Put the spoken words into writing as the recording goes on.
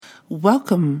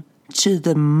Welcome to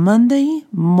the Monday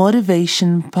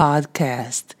Motivation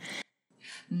Podcast.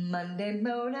 Monday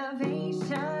Motivation.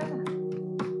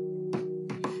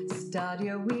 Start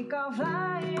your week off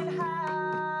flying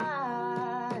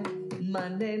high.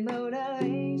 Monday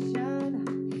Motivation.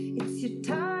 It's your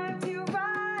time to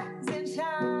rise and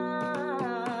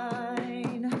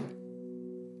shine.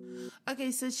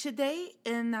 Okay, so today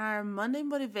in our Monday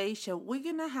Motivation, we're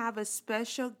going to have a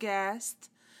special guest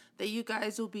that you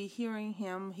guys will be hearing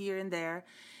him here and there.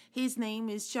 His name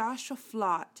is Joshua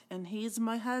Flott, and he's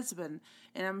my husband.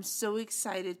 And I'm so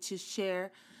excited to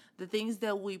share the things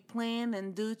that we plan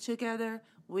and do together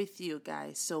with you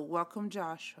guys. So welcome,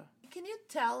 Joshua. Can you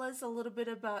tell us a little bit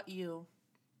about you?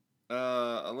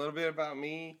 A little bit about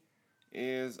me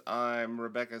is I'm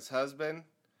Rebecca's husband.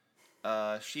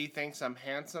 She thinks I'm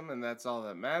handsome, and that's all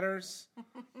that matters.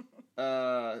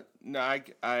 No,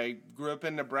 I grew up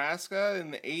in Nebraska in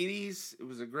the 80s. It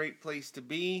was a great place to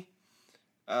be.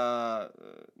 My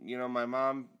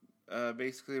mom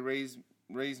basically raised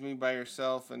me by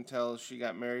herself until she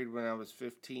got married when I was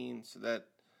 15. So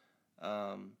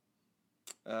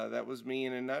that was me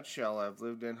in a nutshell. I've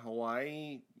lived in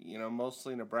Hawaii,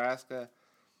 mostly Nebraska,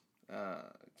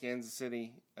 Kansas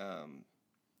City.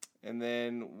 And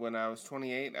then when I was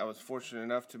 28, I was fortunate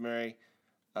enough to marry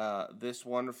this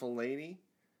wonderful lady.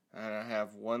 And I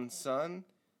have one son.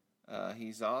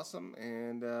 He's awesome.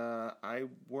 And I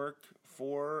work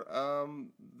for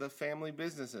the family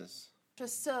businesses.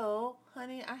 So,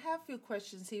 honey, I have a few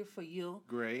questions here for you.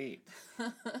 Great.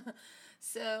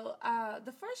 So,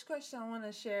 the first question I want to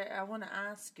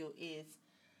ask you is,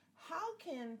 how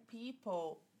can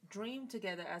people dream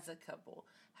together as a couple?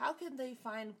 How can they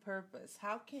find purpose?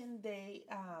 How can they,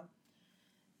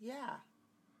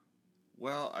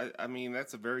 Well, I mean,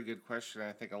 that's a very good question.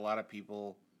 I think a lot of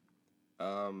people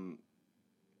might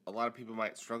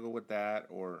struggle with that,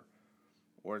 or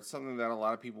it's something that a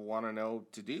lot of people want to know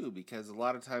to do, because a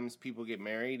lot of times people get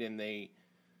married and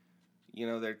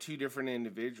they're two different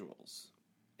individuals.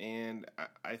 And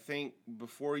I think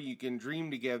before you can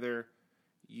dream together,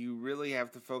 you really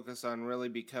have to focus on really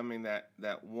becoming that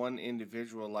one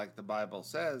individual, like the Bible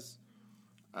says,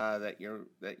 that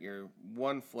you're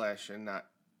one flesh and not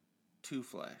two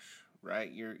flesh,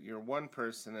 right? You're one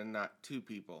person and not two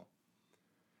people.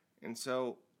 And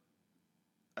so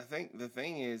I think the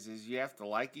thing is you have to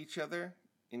like each other,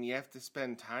 and you have to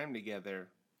spend time together.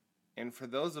 And for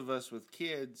those of us with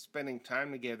kids, spending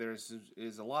time together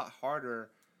is a lot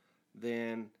harder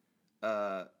than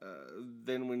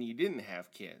when you didn't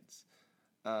have kids.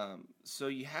 So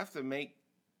you have to make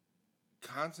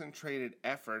concentrated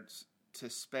efforts to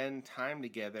spend time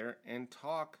together and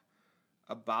talk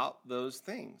about those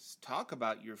things. Talk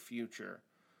about your future.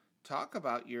 Talk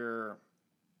about your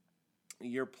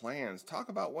plans. Talk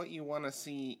about what you want to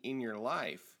see in your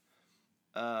life.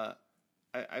 I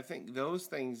think those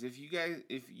things, if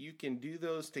you can do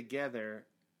those together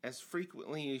as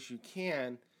frequently as you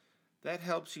can, that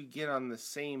helps you get on the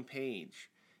same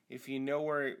page. If you know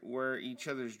where each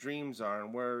other's dreams are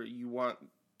and where you want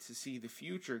to see the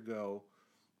future go,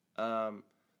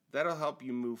 that'll help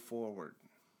you move forward.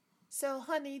 So,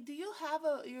 honey, do you have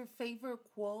your favorite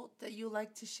quote that you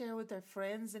like to share with our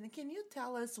friends? And can you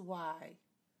tell us why?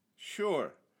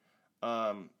 Sure.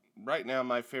 Right now,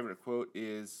 my favorite quote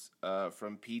is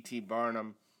from P.T.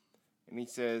 Barnum. And he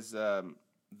says, the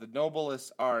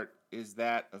noblest art is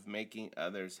that of making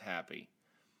others happy.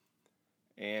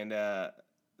 And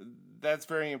that's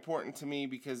very important to me,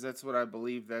 because that's what I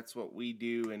believe. That's what we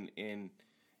do in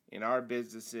our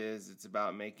businesses. It's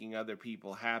about making other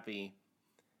people happy.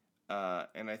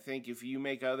 And I think if you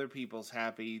make other people's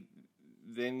happy,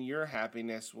 then your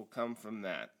happiness will come from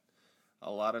that.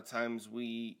 A lot of times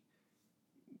we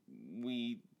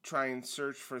try and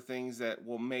search for things that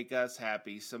will make us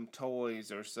happy, some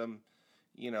toys or something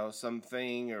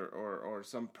or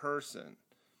some person.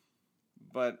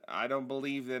 But I don't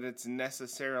believe that it's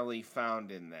necessarily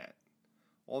found in that.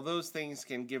 All those things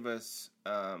can give us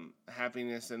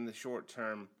happiness in the short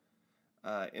term.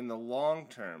 In the long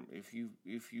term, if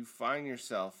you find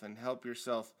yourself and help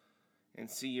yourself and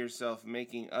see yourself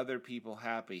making other people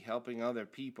happy, helping other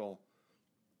people,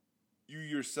 you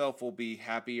yourself will be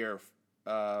happier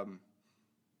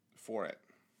for it.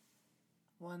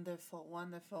 Wonderful,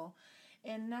 wonderful.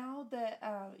 And now that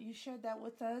you shared that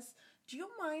with us, do you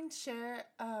mind share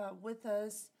with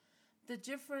us the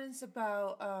difference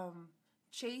about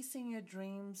chasing your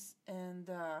dreams and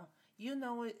you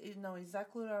know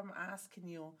exactly what I'm asking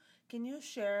you. Can you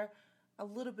share a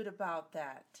little bit about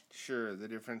that? Sure, the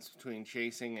difference between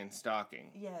chasing and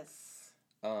stalking. Yes.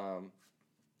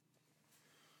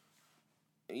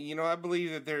 I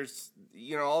believe that there's,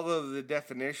 although the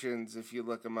definitions, if you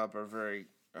look them up, are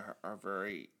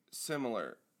very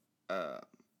similar.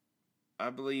 I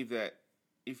believe that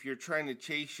if you're trying to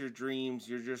chase your dreams,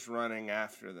 you're just running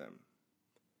after them.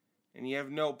 And you have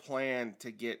no plan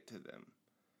to get to them.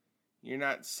 You're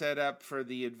not set up for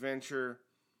the adventure.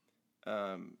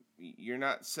 You're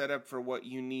not set up for what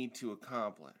you need to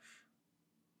accomplish.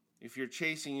 If you're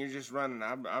chasing, you're just running.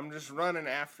 I'm just running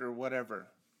after whatever.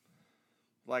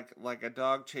 Like a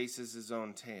dog chases his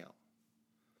own tail.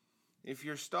 If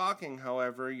you're stalking,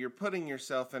 however, you're putting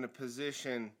yourself in a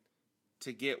position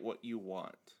to get what you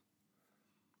want.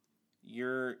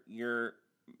 You're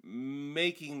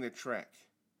making the trek.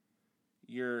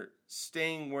 You're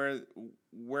staying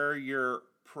where your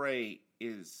prey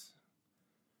is.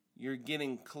 You're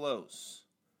getting close.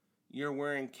 You're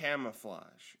wearing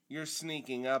camouflage. You're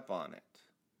sneaking up on it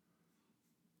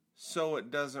so it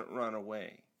doesn't run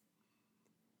away.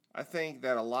 I think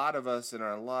that a lot of us in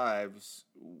our lives,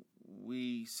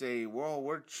 we say, well,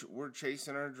 we're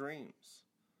chasing our dreams.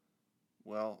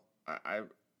 Well,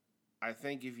 I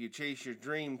think if you chase your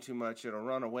dream too much, it'll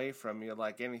run away from you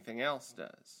like anything else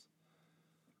does.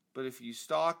 But if you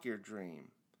stalk your dream,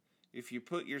 if you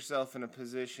put yourself in a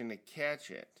position to catch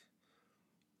it,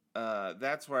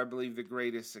 that's where I believe the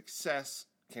greatest success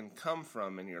can come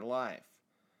from in your life.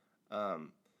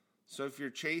 So if you're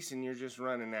chasing, you're just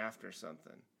running after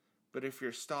something. But if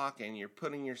you're stalking, you're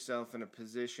putting yourself in a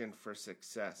position for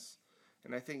success.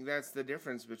 And I think that's the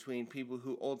difference between people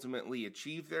who ultimately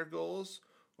achieve their goals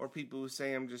or people who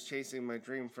say, I'm just chasing my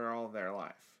dream for all their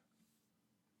life.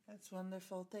 That's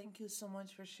wonderful. Thank you so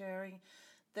much for sharing.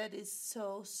 That is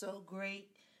so, so great.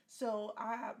 So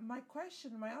my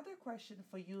other question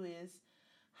for you is,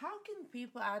 how can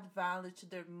people add value to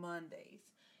their Mondays?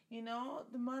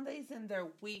 The Mondays in their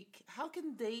week, how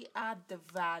can they add the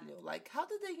value? Like, how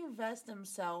do they invest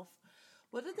themselves?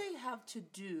 What do they have to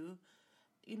do,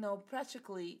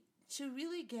 practically to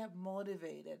really get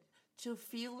motivated, to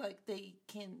feel like they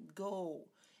can go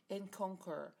and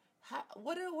conquer?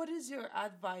 What is your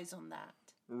advice on that?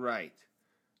 Right.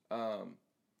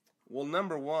 Well,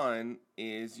 number one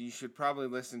is you should probably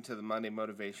listen to the Monday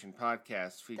Motivation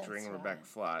podcast featuring Rebecca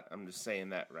Flott. I'm just saying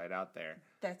that right out there.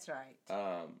 That's right.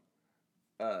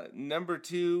 Number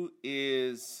two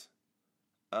is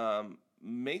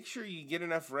make sure you get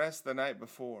enough rest the night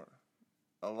before.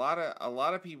 A lot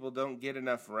of people don't get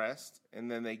enough rest, and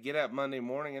then they get up Monday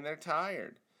morning and they're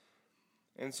tired.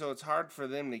 And so it's hard for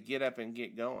them to get up and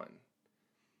get going.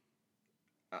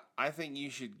 I think you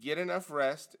should get enough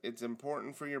rest. It's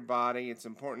important for your body. It's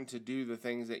important to do the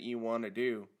things that you want to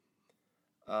do.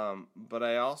 But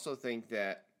I also think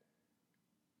that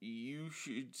you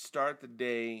should start the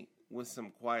day with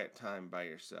some quiet time by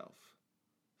yourself.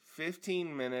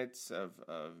 15 minutes of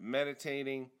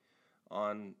meditating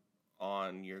on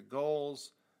your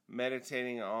goals,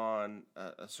 meditating on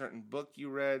a certain book you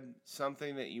read,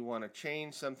 something that you want to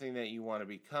change, something that you want to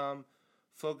become,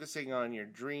 focusing on your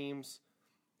dreams.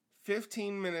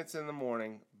 15 minutes in the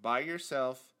morning by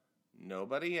yourself,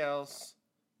 nobody else,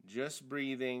 just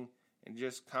breathing and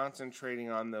just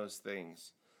concentrating on those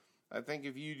things. I think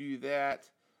if you do that,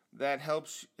 that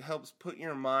helps put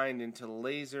your mind into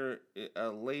a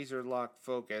laser lock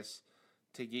focus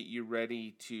to get you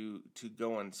ready to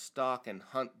go and stalk and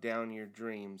hunt down your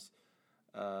dreams.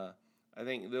 I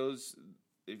think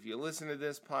if you listen to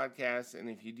this podcast and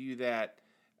if you do that,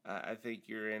 I think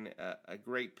you're in a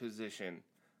great position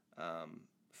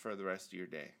for the rest of your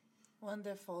day.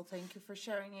 Wonderful. Thank you for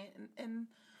sharing it. And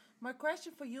my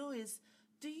question for you is,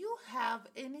 do you have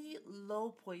any low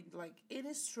point, like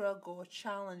any struggle or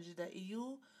challenge that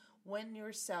you went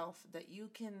yourself, that you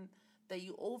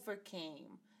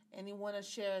overcame, and you want to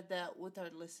share that with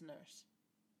our listeners?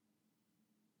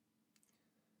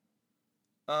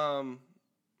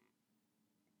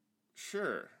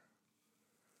 Sure.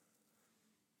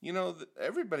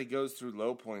 Everybody goes through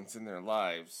low points in their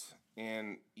lives,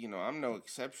 and, I'm no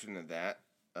exception to that.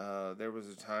 There was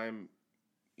a time,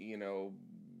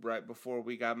 right before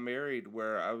we got married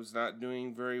where I was not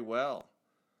doing very well.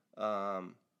 I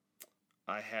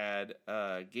had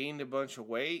gained a bunch of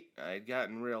weight. I had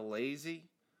gotten real lazy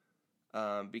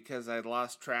because I had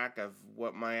lost track of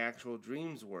what my actual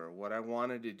dreams were, what I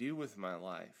wanted to do with my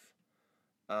life.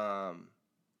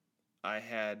 I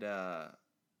had...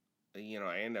 I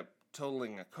ended up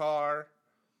totaling a car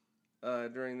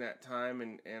during that time,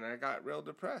 and I got real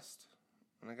depressed.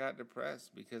 And I got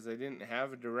depressed because I didn't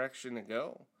have a direction to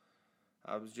go.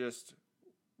 I was just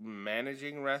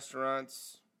managing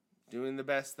restaurants, doing the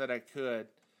best that I could.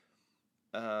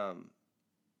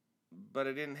 but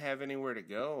I didn't have anywhere to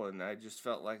go, and I just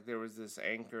felt like there was this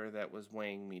anchor that was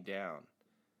weighing me down.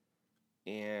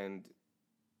 And,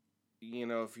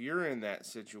 if you're in that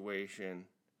situation,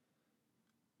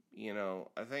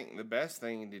 I think the best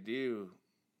thing to do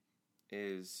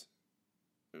is,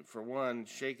 for one,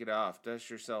 shake it off, dust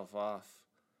yourself off,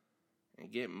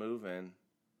 and get moving.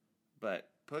 But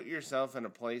put yourself in a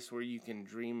place where you can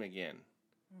dream again.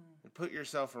 And put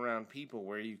yourself around people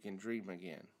where you can dream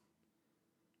again.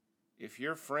 If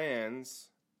your friends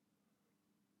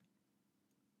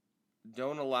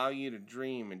don't allow you to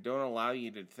dream and don't allow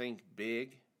you to think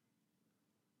big,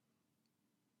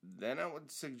 then I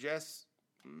would suggest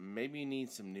maybe you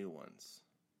need some new ones.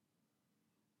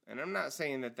 And I'm not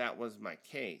saying that was my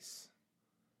case.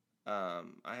 I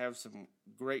have some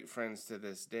great friends to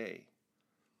this day.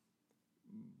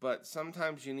 But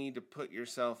sometimes you need to put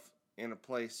yourself in a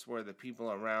place where the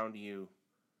people around you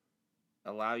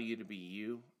allow you to be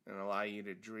you and allow you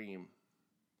to dream,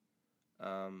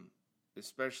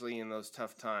 especially in those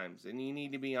tough times. And you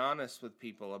need to be honest with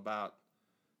people about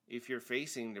if you're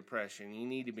facing depression. You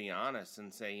need to be honest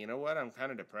and say, you know what, I'm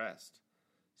kind of depressed,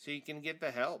 so you can get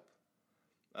the help.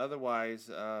 Otherwise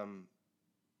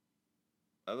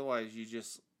you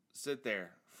just sit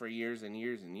there for years and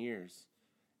years and years.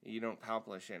 You don't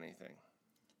accomplish anything.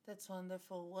 That's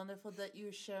wonderful. Wonderful that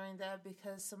you're sharing that,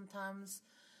 because sometimes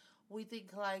we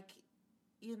think like,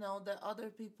 that other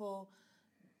people,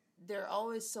 they're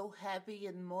always so happy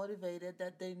and motivated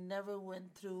that they never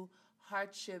went through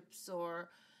hardships or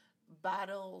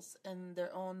battles in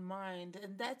their own mind.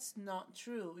 And that's not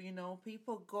true.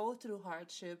 People go through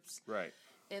hardships. Right.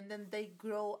 And then they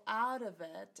grow out of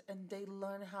it and they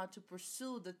learn how to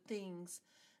pursue the things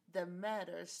that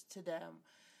matters to them.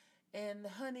 And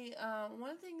honey,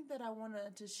 one thing that I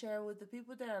wanted to share with the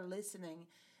people that are listening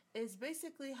is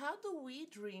basically, how do we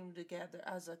dream together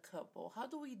as a couple? How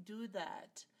do we do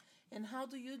that? And how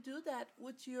do you do that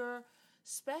with your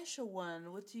special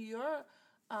one, with your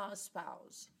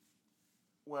spouse?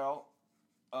 Well,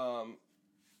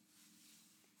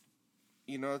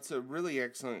 it's a really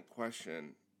excellent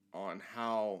question on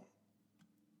how,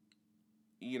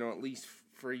 at least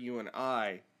for you and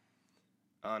I,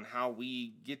 on how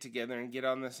we get together and get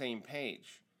on the same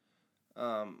page.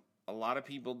 A lot of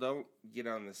people don't get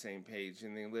on the same page,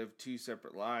 and they live two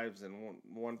separate lives, and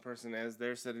one person has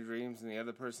their set of dreams and the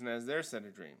other person has their set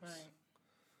of dreams. Right.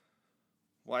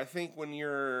 Well, I think when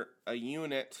you're a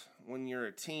unit, when you're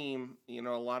a team, a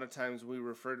lot of times we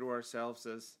refer to ourselves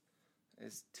as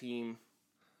team,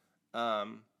 as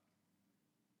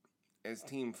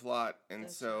Team Flott, and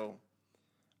That's so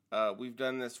we've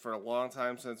done this for a long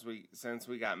time since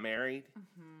we got married.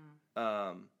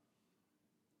 Mm-hmm.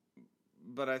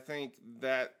 But I think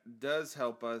that does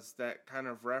help us, that kind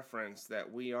of reference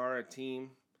that we are a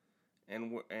team,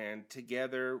 and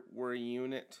together we're a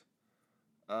unit.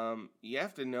 You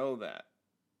have to know that.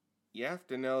 You have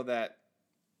to know that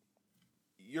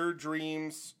your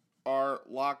dreams are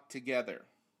locked together.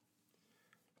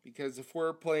 Because if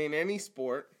we're playing any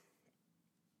sport,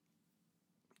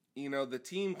 the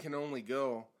team can only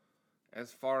go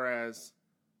as far as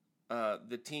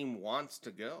the team wants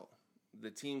to go. The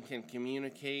team can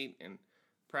communicate and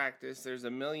practice. There's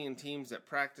a million teams that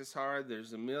practice hard.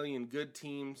 There's a million good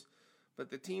teams. But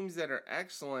the teams that are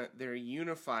excellent, they're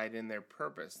unified in their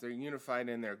purpose. They're unified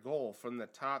in their goal from the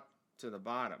top to the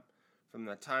bottom, from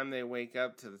the time they wake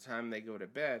up to the time they go to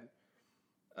bed.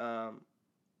 And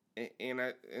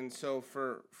so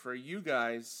for you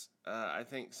guys, I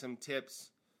think some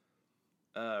tips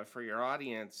for your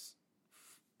audience,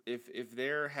 if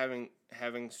they're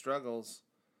having struggles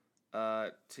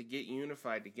to get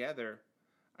unified together,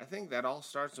 I think that all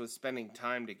starts with spending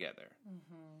time together.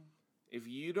 Mm-hmm. If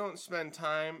you don't spend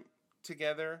time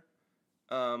together,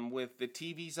 with the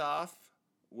TVs off,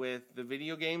 with the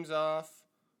video games off,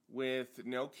 with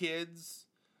no kids,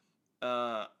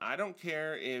 I don't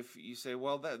care if you say,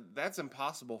 well, that's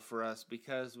impossible for us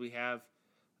because we have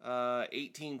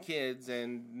 18 kids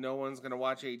and no one's going to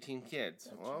watch 18 kids.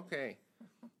 That's well, okay,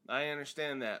 I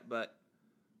understand that, but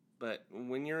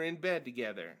when you're in bed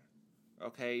together,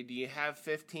 okay, do you have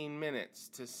 15 minutes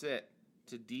to sit,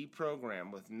 to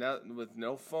deprogram with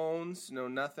no phones, no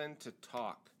nothing, to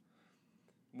talk?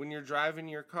 When you're driving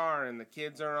your car and the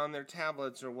kids are on their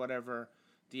tablets or whatever,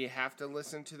 do you have to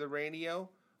listen to the radio,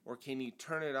 or can you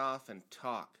turn it off and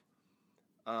talk?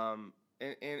 And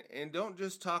don't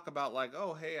just talk about like,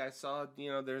 oh, hey, I saw,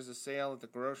 there's a sale at the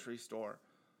grocery store.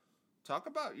 Talk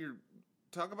about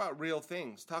real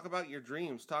things. Talk about your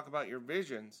dreams. Talk about your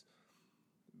visions.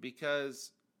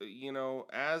 Because,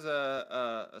 as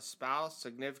a spouse,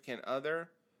 significant other,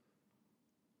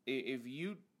 if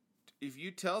you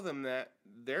tell them that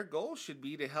their goal should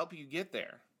be to help you get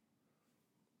there,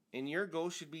 and your goal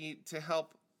should be to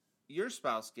help your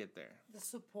spouse get there. The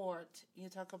support. You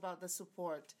talk about the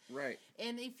support. Right.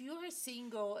 And if you are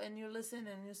single and you listen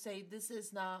and you say this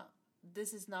is not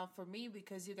for me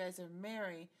because you guys are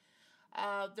married,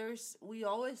 we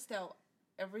always tell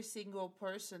every single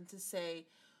person to say,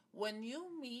 when you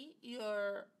meet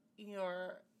the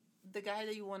guy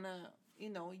that you wanna,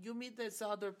 you meet this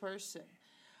other person,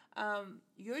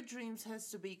 your dreams has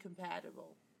to be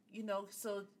compatible.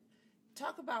 So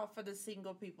talk about for the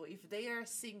single people, if they are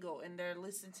single and they're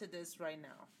listening to this right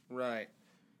now. Right.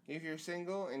 If you're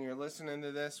single and you're listening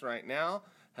to this right now,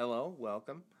 hello,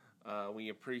 welcome. We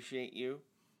appreciate you.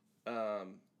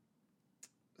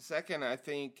 Second, I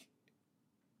think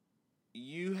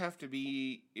you have to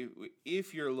be,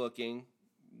 if you're looking,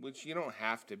 which you don't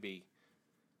have to be,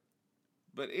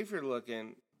 but if you're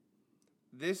looking,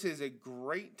 this is a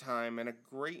great time and a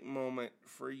great moment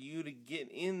for you to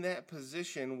get in that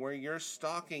position where you're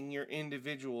stalking your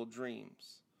individual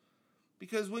dreams.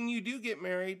 Because when you do get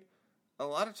married, a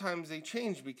lot of times they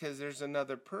change because there's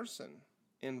another person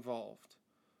involved.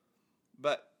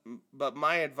 But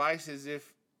my advice is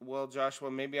well,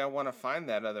 Joshua, maybe I want to find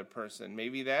that other person.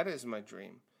 Maybe that is my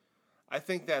dream. I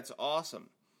think that's awesome.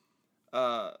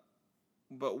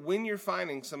 But when you're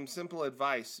finding some simple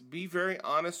advice, be very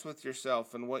honest with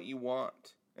yourself and what you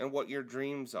want and what your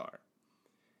dreams are.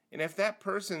 And if that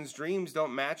person's dreams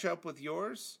don't match up with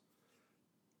yours,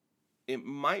 it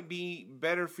might be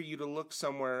better for you to look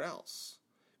somewhere else.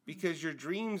 Because your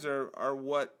dreams are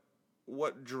what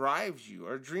drives you.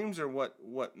 Our dreams are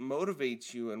what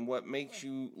motivates you and what makes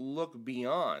you look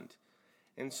beyond.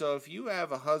 And so if you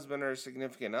have a husband or a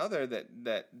significant other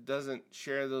that doesn't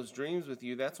share those dreams with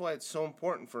you, that's why it's so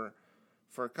important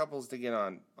for couples to get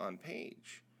on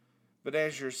page. But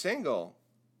as you're single,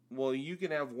 well, you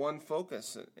can have one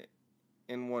focus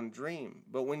and one dream.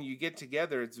 But when you get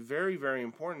together, it's very, very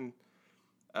important,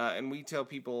 and we tell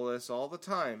people this all the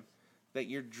time, that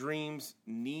your dreams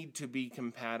need to be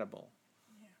compatible.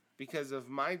 Yeah. Because if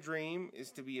my dream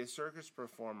is to be a circus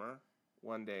performer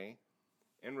one day,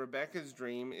 and Rebecca's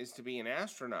dream is to be an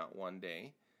astronaut one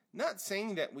day, not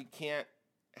saying that we can't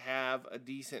have a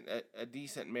decent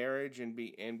marriage and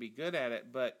be good at it,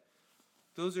 but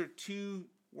those are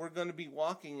we're going to be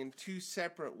walking in two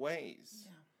separate ways.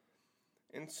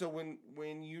 Yeah. And so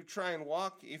when you try and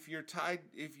walk, if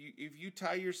you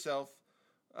tie yourself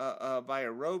by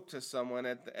a rope to someone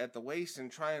at the waist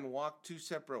and try and walk two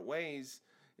separate ways,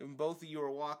 and both of you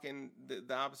are walking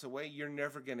the opposite way, you're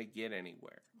never going to get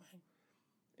anywhere. Right.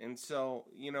 And so,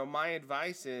 my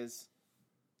advice is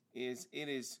it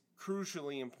is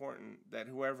crucially important that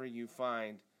whoever you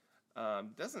find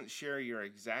doesn't share your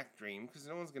exact dream, because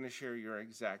no one's going to share your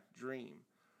exact dream.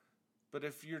 But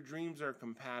if your dreams are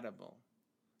compatible,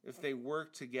 if they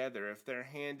work together, if they're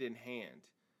hand in hand,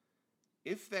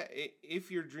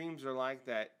 if your dreams are like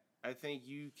that, I think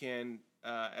you can,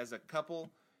 as a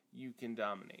couple, you can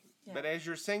dominate. Yeah. But as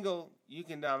you're single, you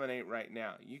can dominate right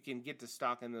now. You can get to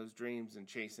stalking those dreams and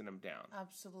chasing them down.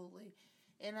 Absolutely.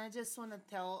 And I just want to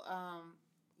tell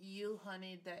you,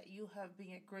 honey, that you have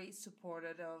been a great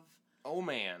supporter of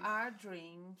our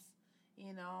dreams,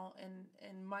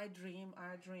 and my dream,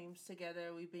 our dreams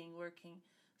together. We've been working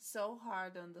so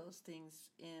hard on those things,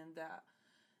 and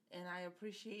I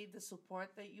appreciate the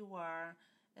support that you are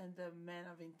and the man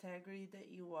of integrity that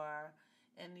you are.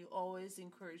 And you always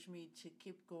encourage me to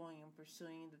keep going and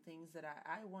pursuing the things that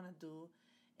I want to do.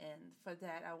 And for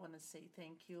that, I want to say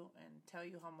thank you and tell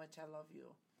you how much I love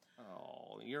you.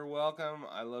 Oh, you're welcome.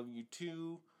 I love you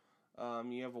too.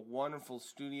 You have a wonderful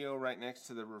studio right next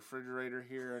to the refrigerator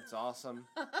here. It's awesome.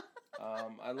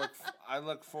 I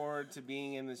look forward to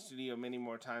being in the studio many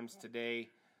more times today.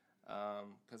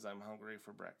 Because I'm hungry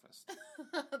for breakfast.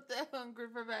 They're hungry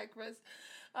for breakfast.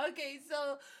 Okay,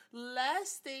 so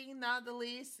last thing, not the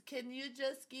least, can you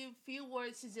just give a few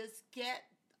words to just get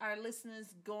our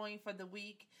listeners going for the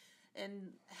week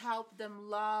and help them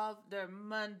love their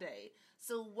Monday?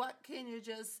 So what can you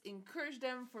just encourage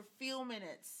them for a few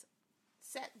minutes?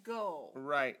 Set, go.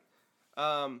 Right.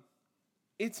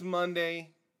 It's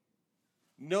Monday.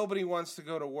 Nobody wants to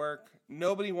go to work.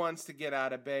 Nobody wants to get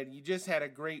out of bed. You just had a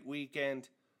great weekend.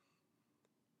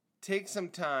 Take some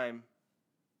time.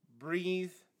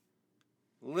 Breathe.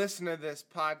 Listen to this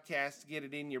podcast. Get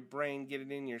it in your brain. Get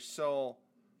it in your soul.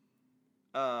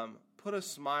 Put a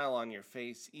smile on your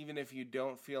face, even if you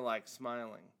don't feel like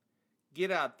smiling.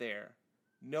 Get out there.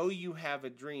 Know you have a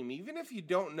dream. Even if you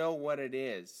don't know what it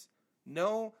is,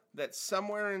 know that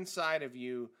somewhere inside of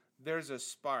you, there's a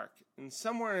spark. And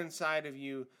somewhere inside of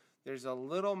you, there's a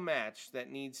little match that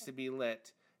needs to be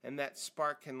lit. And that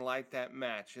spark can light that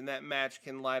match. And that match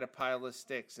can light a pile of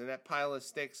sticks. And that pile of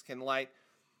sticks can light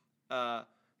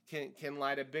can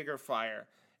light a bigger fire.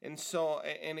 And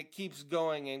it keeps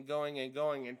going and going and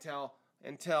going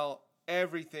until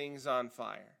everything's on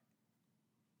fire.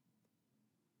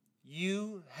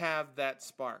 You have that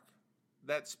spark.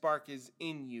 That spark is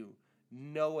in you.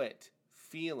 Know it.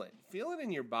 Feel it. Feel it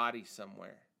in your body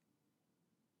somewhere.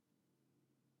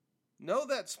 Know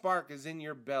that spark is in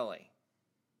your belly.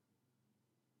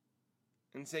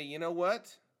 And say, you know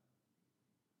what?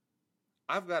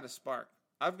 I've got a spark.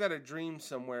 I've got a dream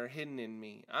somewhere hidden in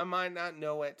me. I might not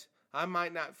know it. I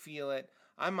might not feel it.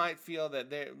 I might feel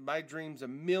that my dream's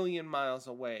 1,000,000 miles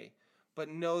away. But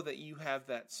know that you have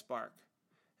that spark.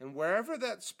 And wherever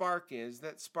that spark is,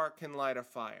 that spark can light a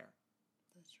fire.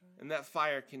 That's right. And that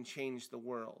fire can change the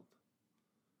world.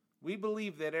 We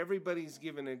believe that everybody's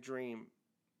given a dream.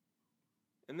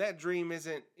 And that dream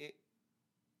it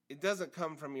doesn't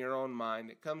come from your own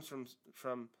mind. It comes from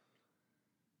heaven.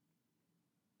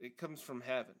 It comes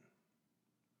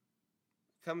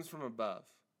from above.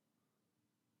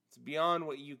 It's beyond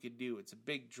what you could do. It's a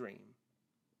big dream.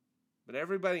 But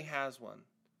everybody has one.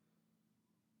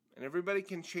 And everybody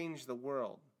can change the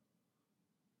world.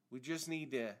 We just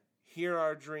need to hear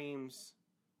our dreams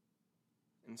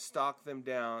and stalk them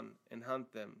down and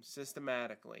hunt them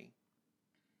systematically.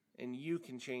 And you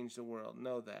can change the world.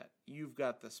 Know that. You've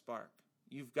got the spark.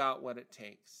 You've got what it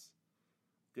takes.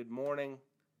 Good morning.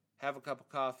 Have a cup of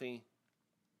coffee.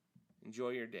 Enjoy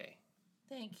your day.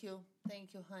 Thank you.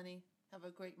 Thank you, honey. Have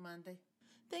a great Monday.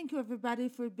 Thank you, everybody,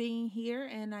 for being here,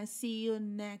 and I see you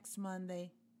next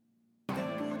Monday.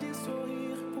 Tempo de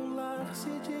sorrir, pular, se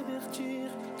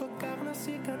divertir, tocar na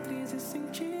cicatriz e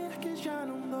sentir que já não